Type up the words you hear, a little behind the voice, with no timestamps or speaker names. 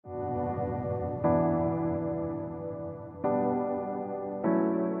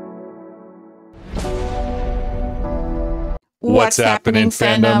What's happening,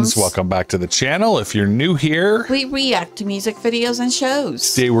 fandoms? Welcome back to the channel. If you're new here, we react to music videos and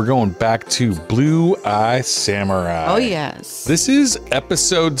shows. Today we're going back to Blue Eye Samurai. Oh, yes. This is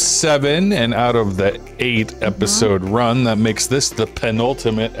episode 7, and out of the 8 episode run, that makes this the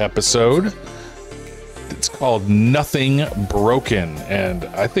penultimate episode. It's called Nothing Broken, and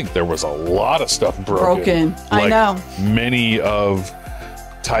I think there was a lot of stuff broken. I know. Many of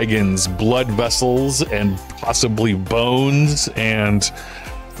Taigen's blood vessels and possibly bones and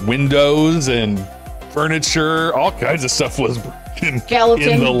windows and furniture, all kinds of stuff was broken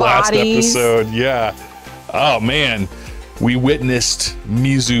in the last episode. Yeah. Oh man, we witnessed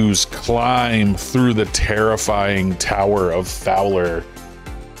Mizu's climb through the terrifying Tower of Fowler.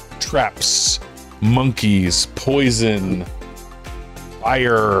 Traps, monkeys, poison,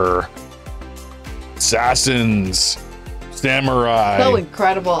 fire, assassins, samurai. So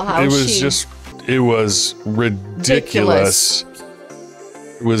incredible how it was ridiculous.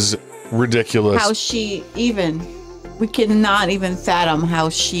 It was ridiculous. How we cannot even fathom how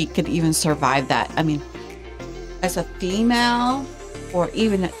she could even survive that. I mean, as a female or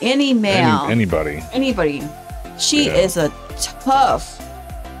even any male, anybody, she is a tough,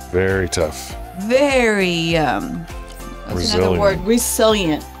 very tough, very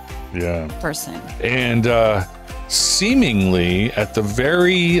resilient person. And seemingly at the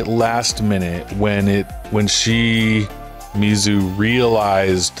very last minute, when Mizu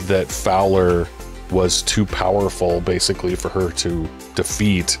realized that Fowler was too powerful basically for her to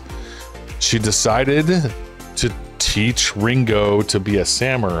defeat, she decided to teach Ringo to be a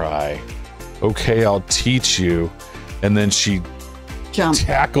samurai. Okay, I'll teach you. And then she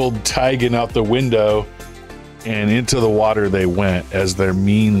tackled Taigen out the window, and into the water they went as their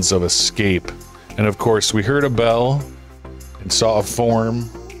means of escape. And of course, we heard a bell and saw a form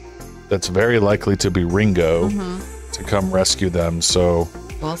that's very likely to be Ringo to come rescue them. So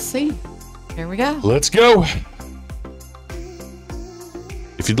we'll see. Here we go. Let's go.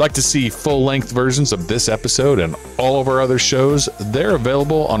 If you'd like to see full-length versions of this episode and all of our other shows, they're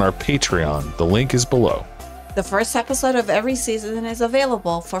available on our Patreon. The link is below. The first episode of every season is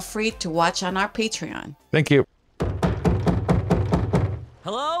available for free to watch on our Patreon. Thank you.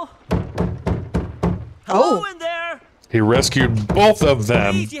 Hello? Hello in there! He rescued both of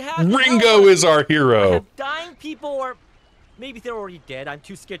them. Please, Ringo is our hero. I have dying people, or maybe they're already dead. I'm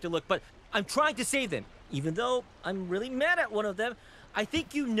too scared to look, but I'm trying to save them. Even though I'm really mad at one of them, I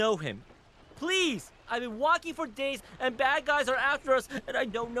think you know him. Please! I've been walking for days, and bad guys are after us, and I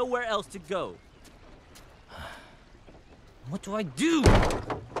don't know where else to go. What do I do?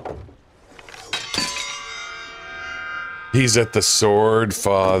 He's at the sword,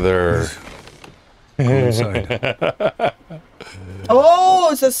 Father. Oh,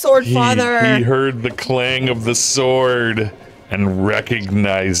 it's a sword, Father. He heard the clang of the sword and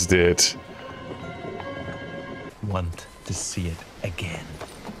recognized it. Want to see it again.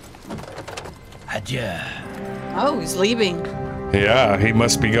 Adieu. Oh, he's leaving. Yeah, he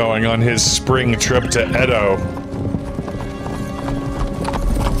must be going on his spring trip to Edo.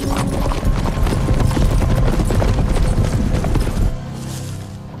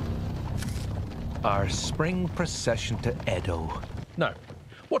 Our spring procession to Edo. Now,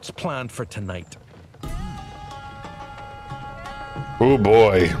 what's planned for tonight? Oh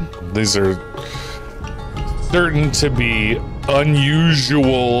boy, these are certain to be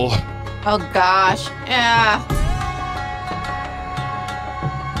unusual. Oh gosh, yeah.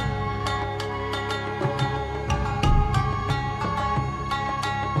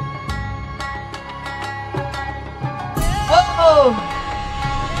 Whoa!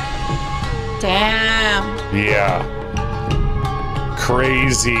 Damn. Yeah.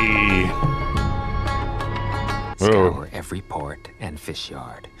 Crazy. Scour every port and fish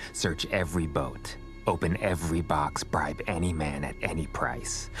yard. Search every boat. Open every box. Bribe any man at any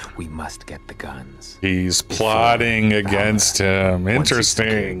price. We must get the guns. He's plotting against him.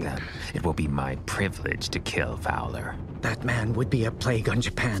 Interesting. Them, it will be my privilege to kill Fowler. That man would be a plague on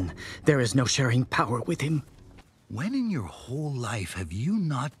Japan. There is no sharing power with him. When in your whole life have you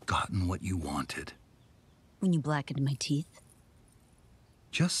not gotten what you wanted? When you blackened my teeth.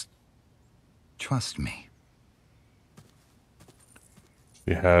 Just trust me.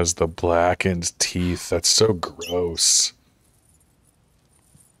 He has the blackened teeth. That's so gross.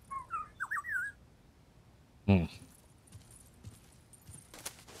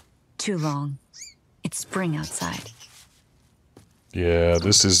 Too long. It's spring outside. Yeah,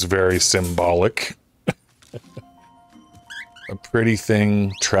 this is very symbolic. A pretty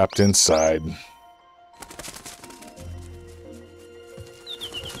thing trapped inside.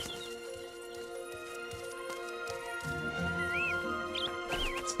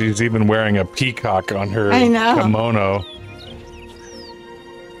 She's even wearing a peacock on her I know. kimono.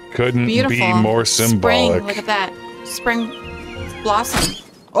 Couldn't Beautiful. be more symbolic. Spring, look at that. Spring blossom.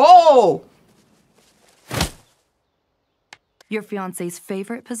 Oh! Your fiance's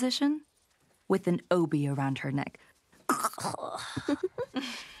favorite position? With an obi around her neck.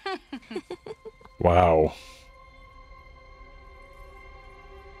 Wow.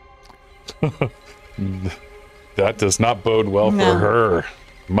 That does not bode well for her.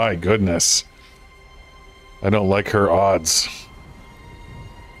 My goodness. I don't like her odds.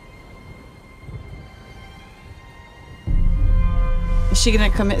 Is she gonna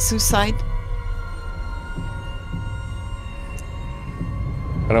commit suicide?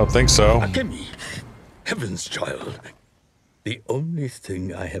 I don't think so. Akemi, heaven's child. The only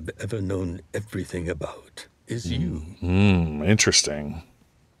thing I have ever known everything about is you. Interesting.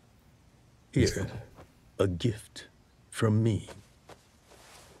 Here, a gift from me.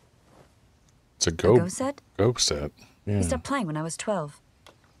 It's a go set? Go set. Yeah. We stopped playing when I was 12.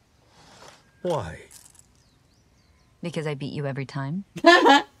 Why? Because I beat you every time.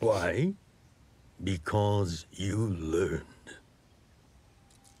 Why? Because you learned.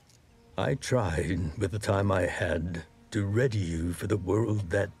 I tried with the time I had to ready you for the world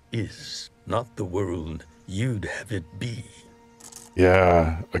that is, not the world you'd have it be.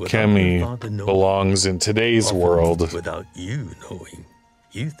 Yeah, Akemi belongs in today's world. Without you knowing.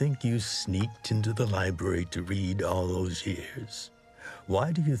 You think you sneaked into the library to read all those years.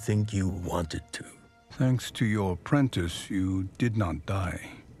 Why do you think you wanted to? Thanks to your apprentice, you did not die.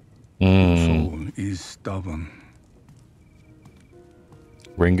 Your soul is stubborn.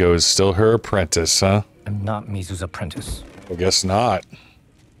 Ringo is still her apprentice, huh? I'm not Mizu's apprentice. I guess not.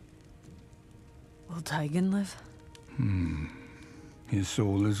 Will Taigen live? His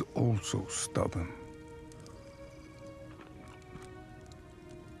soul is also stubborn.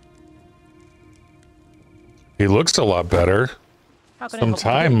 He looks a lot better. Some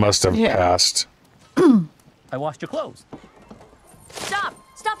time must have passed. I washed your clothes. Stop!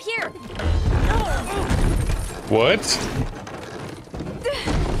 Stop here! What?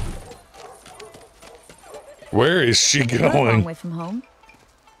 Where is she You're not a long going? way from home.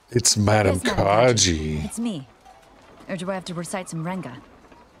 It's Madame Yes, Madame Kaji. Kaji. It's me. Or do I have to recite some Renga?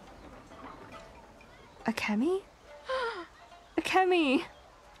 Akemi? Akemi!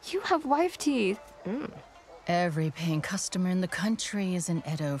 You have wife teeth. Every paying customer in the country is in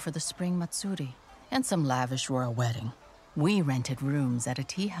Edo for the spring Matsuri and some lavish royal wedding. We rented rooms at a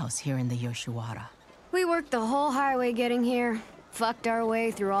tea house here in the Yoshiwara. We worked the whole highway getting here. Fucked our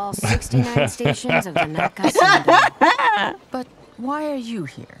way through all 69 stations of the Nakasendo. But why are you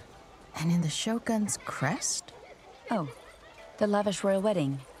here? And in the Shogun's crest? Oh, the lavish royal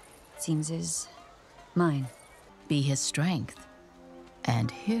wedding. Seems is mine. Be his strength,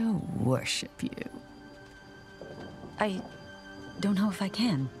 and he'll worship you. I don't know if I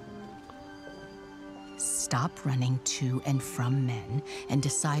can. Stop running to and from men and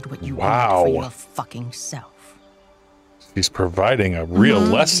decide what you Wow. want for your fucking self. She's providing a real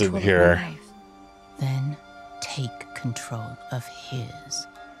lesson here. Then take control of his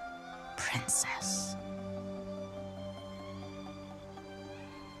princess.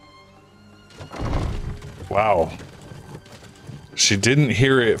 Wow. She didn't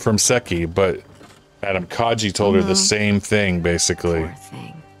hear it from Seki, but Madame Kaji told her the same thing, basically. Poor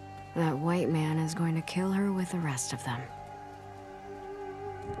thing. That white man is going to kill her with the rest of them.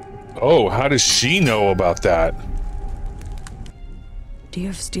 Oh, how does she know about that? Do you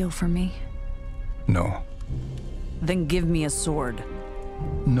have steel for me? No. Then give me a sword.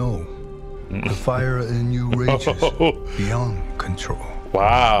 No. The fire in you rages beyond control.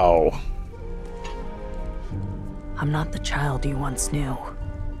 Wow. I'm not the child you once knew.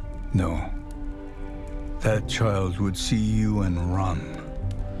 No. That child would see you and run.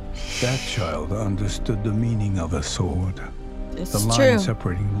 That child understood the meaning of a sword. It's the line true.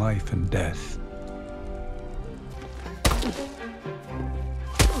 separating life and death.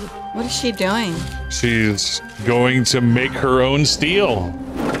 What is she doing? She's going to make her own steel.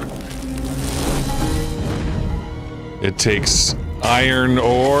 It takes iron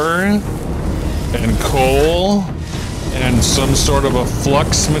ore and coal and some sort of a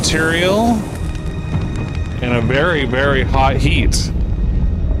flux material and a very, very hot heat.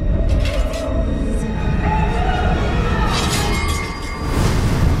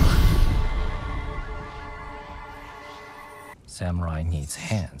 Samurai needs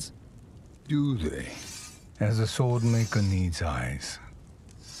hands. Do they? As a sword maker needs eyes.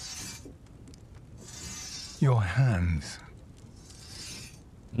 Your hands.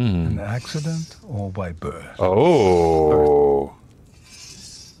 An accident or by birth? Oh.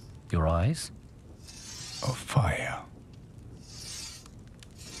 Your eyes? Of fire.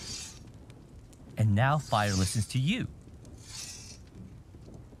 And now fire listens to you.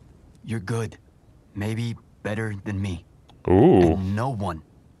 You're good. Maybe better than me. Ooh. And no one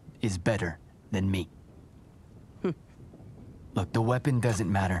is better than me. Look, the weapon doesn't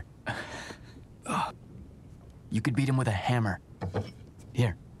matter. You could beat him with a hammer.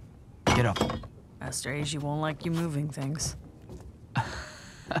 Here, get up. Master Age won't like you moving things.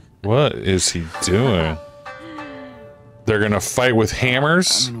 What is he doing? They're gonna fight with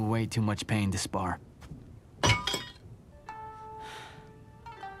hammers? I'm in way too much pain to spar.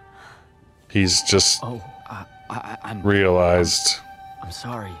 He's just I'm realized. I'm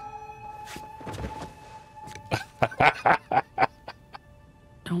sorry.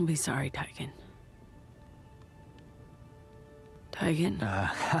 Don't be sorry, Taigen.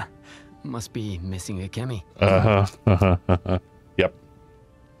 Taigen? Must be missing a Kemi. Yep.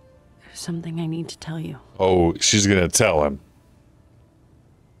 There's something I need to tell you. Oh, she's gonna tell him.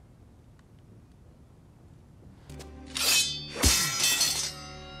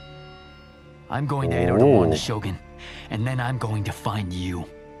 I'm going to Edo to warn the Shogun, and then I'm going to find you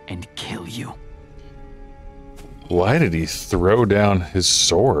and kill you. Why did he throw down his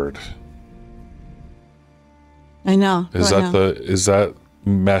sword? I know. Is that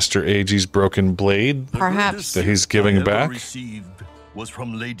Master Eiji's broken blade? Perhaps. That he's giving I back? received was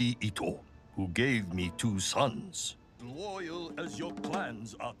from Lady Ito, who gave me 2 sons, loyal as your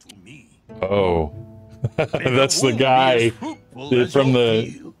plans are to me. Oh. That's the guy from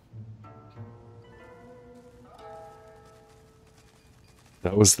the...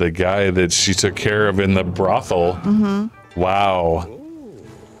 That was the guy that she took care of in the brothel. Wow.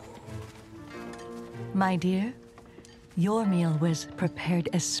 My dear, your meal was prepared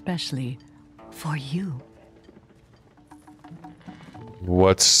especially for you.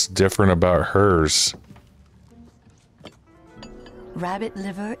 What's different about hers? Rabbit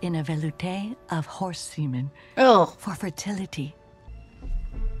liver in a velouté of horse semen. Oh. For fertility.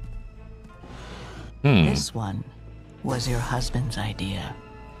 Hmm. This one was your husband's idea.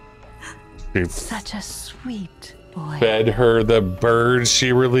 He Such a sweet boy. fed her the bird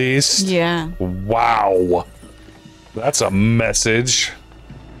she released? Yeah. Wow. That's a message.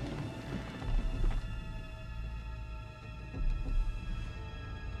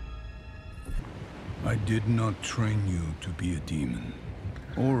 I did not train you to be a demon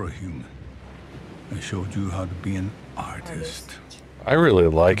or a human. I showed you how to be an artist. I really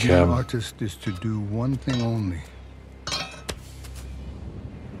like To be an him. artist is to do one thing only.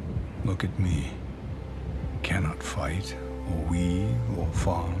 Look at me. Cannot fight, or weave, or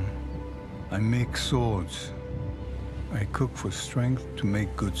farm. I make swords. I cook for strength to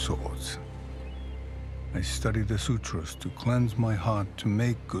make good swords. I study the sutras to cleanse my heart to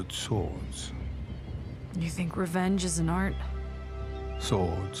make good swords. You think revenge is an art?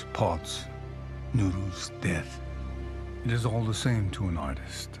 Swords, pots, noodles, death. It is all the same to an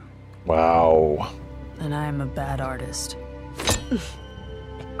artist. Wow. Then I am a bad artist.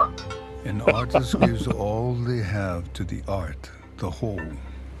 An artist gives all they have to the art, the whole.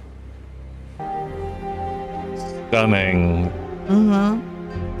 Stunning.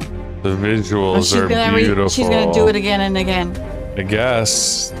 The visuals are beautiful. She's gonna do it again and again I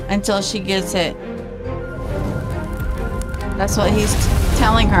guess. until she gets it. That's what he's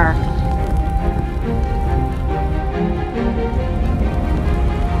telling her.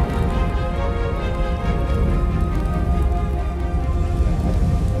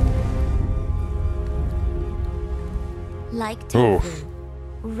 Like tofu,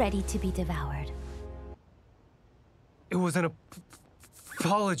 ready to be devoured. It was an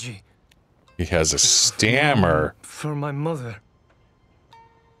apology. He has a stammer. For my mother.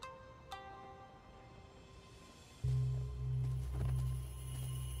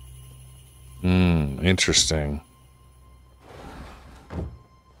 Interesting.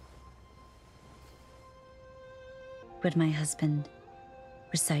 Would my husband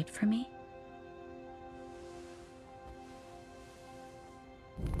recite for me?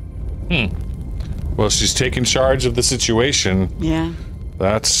 Well, she's taking charge of the situation. Yeah.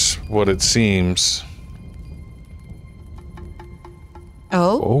 That's what it seems.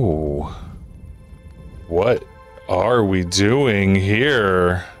 Oh? Oh. What are we doing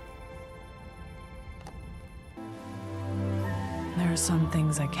here? There are some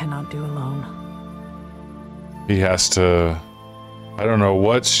things I cannot do alone. He has to... I don't know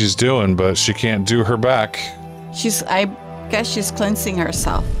what she's doing, but she can't do her back. I guess she's cleansing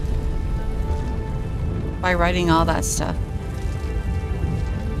herself by writing all that stuff.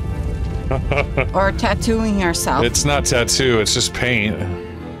 Or tattooing herself. It's not tattoo, it's just paint.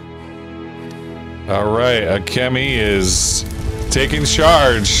 All right, Akemi is taking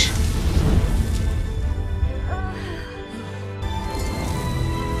charge.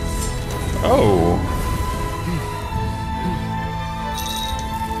 Oh.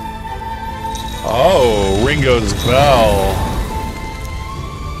 Oh, Ringo's bell.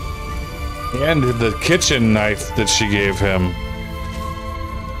 And the kitchen knife that she gave him.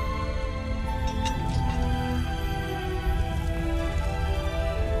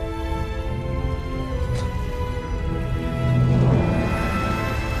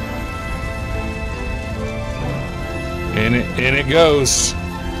 In it goes.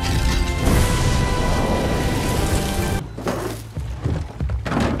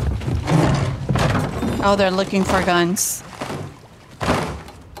 Oh, they're looking for guns.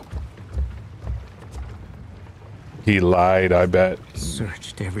 He lied, I bet.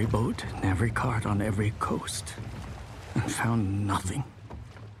 Searched every boat and every cart on every coast and found nothing.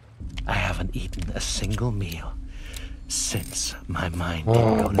 I haven't eaten a single meal since my mind Oh,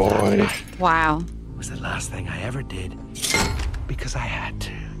 didn't go to boy. that. Wow. It was the last thing I ever did because I had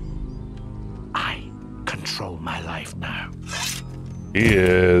to. I control my life now. He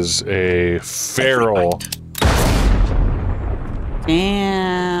is a feral.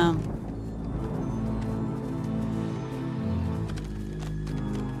 Damn.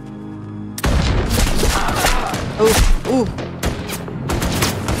 Ooh, ooh.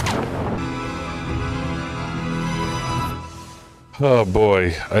 Oh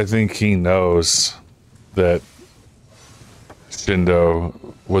boy, I think he knows that Shindo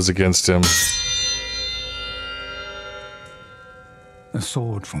was against him. A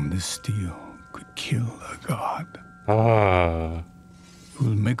sword from this steel could kill a god. Ah. You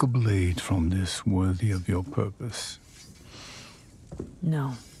will make a blade from this worthy of your purpose.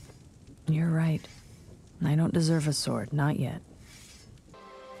 No. You're right. I don't deserve a sword, not yet.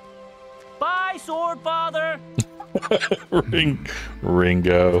 Bye, sword father.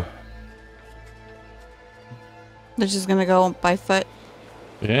 Ringo. They're just gonna go by foot.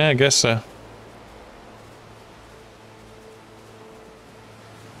 Yeah, I guess so.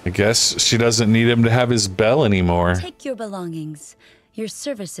 I guess she doesn't need him to have his bell anymore. Take your belongings. Your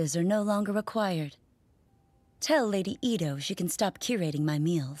services are no longer required. Tell Lady Ito she can stop curating my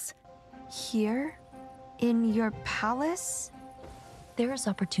meals. Here? In your palace? There is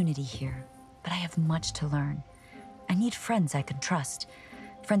opportunity here, but I have much to learn. I need friends I can trust.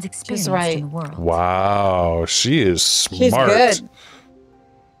 Friends experienced right. in the world. Wow, she is smart. She's good.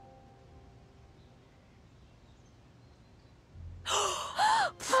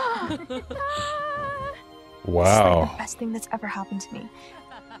 Wow. It's like the best thing that's ever happened to me.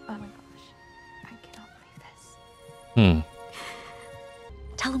 Oh my gosh. I cannot believe this.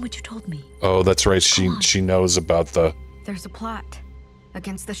 Tell him what you told me. Oh, that's right. She knows about the. There's a plot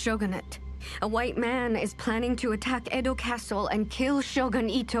against the shogunate. A white man is planning to attack Edo Castle and kill Shogun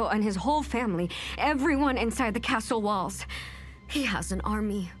Ito and his whole family, everyone inside the castle walls. He has an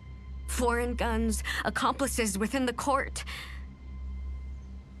army, foreign guns, accomplices within the court.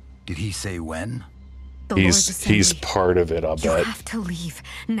 Did he say when? The Lord's He's Assembly. part of it, I'll You bet. have to leave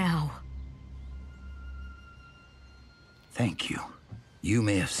now. Thank you. You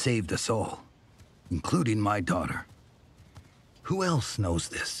may have saved us all, including my daughter. Who else knows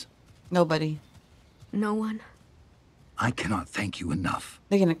this? Nobody. No one. I cannot thank you enough.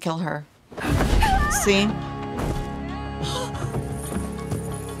 They're gonna kill her. See?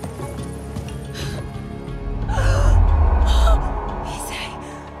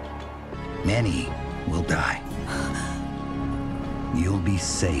 Many will die. You'll be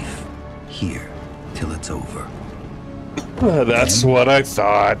safe here till it's over. That's what I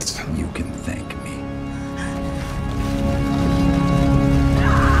thought. You can thank me.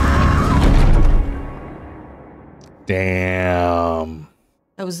 Damn.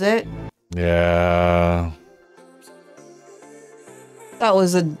 That was it? Yeah. That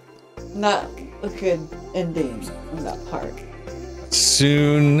was not a good ending on that part. As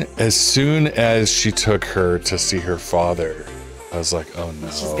soon as she took her to see her father, I was like, oh no.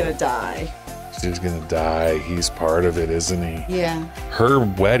 She's gonna die. She's gonna die. He's part of it, isn't he? Yeah. Her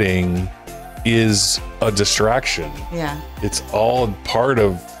wedding is a distraction. Yeah. It's all part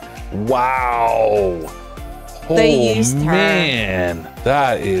of. Wow. They used her. Man,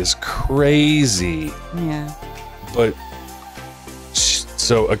 that is crazy. Yeah. But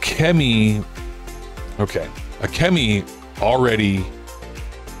so Akemi, okay, Akemi already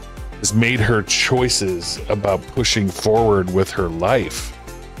has made her choices about pushing forward with her life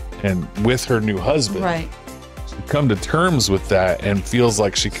and with her new husband. Right. She's come to terms with that and feels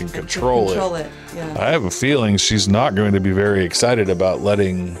like she can control it. Yeah. I have a feeling she's not going to be very excited about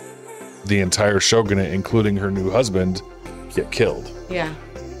letting the entire shogunate, including her new husband, get killed. Yeah.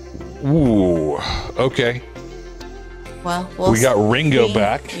 Ooh, okay. Well, we got Ringo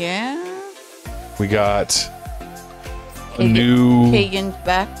back. Yeah. We got a new... Kagan's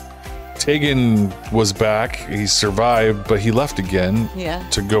back. Tegan was back. He survived, but he left again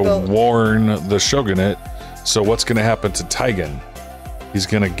to go warn the shogunate. So what's going to happen to Taigen? He's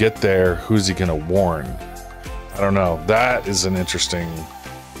going to get there. Who's he going to warn? I don't know. That is an interesting...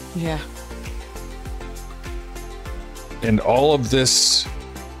 Yeah. And all of this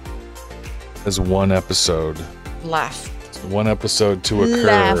is one episode. Left. One episode to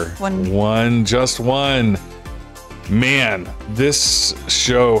occur. Just one. Man, this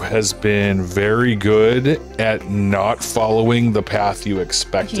show has been very good at not following the path you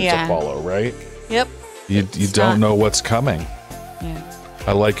expect it to follow, right? Yep. You don't know what's coming. Yeah.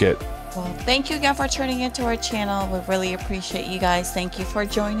 I like it. Well, thank you again for tuning into our channel. We really appreciate you guys. Thank you for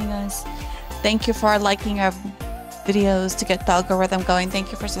joining us. Thank you for liking our videos to get the algorithm going.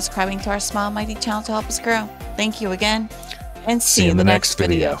 Thank you for subscribing to our Small Mighty channel to help us grow. Thank you again, and see you in the next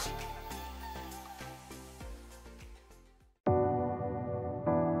video.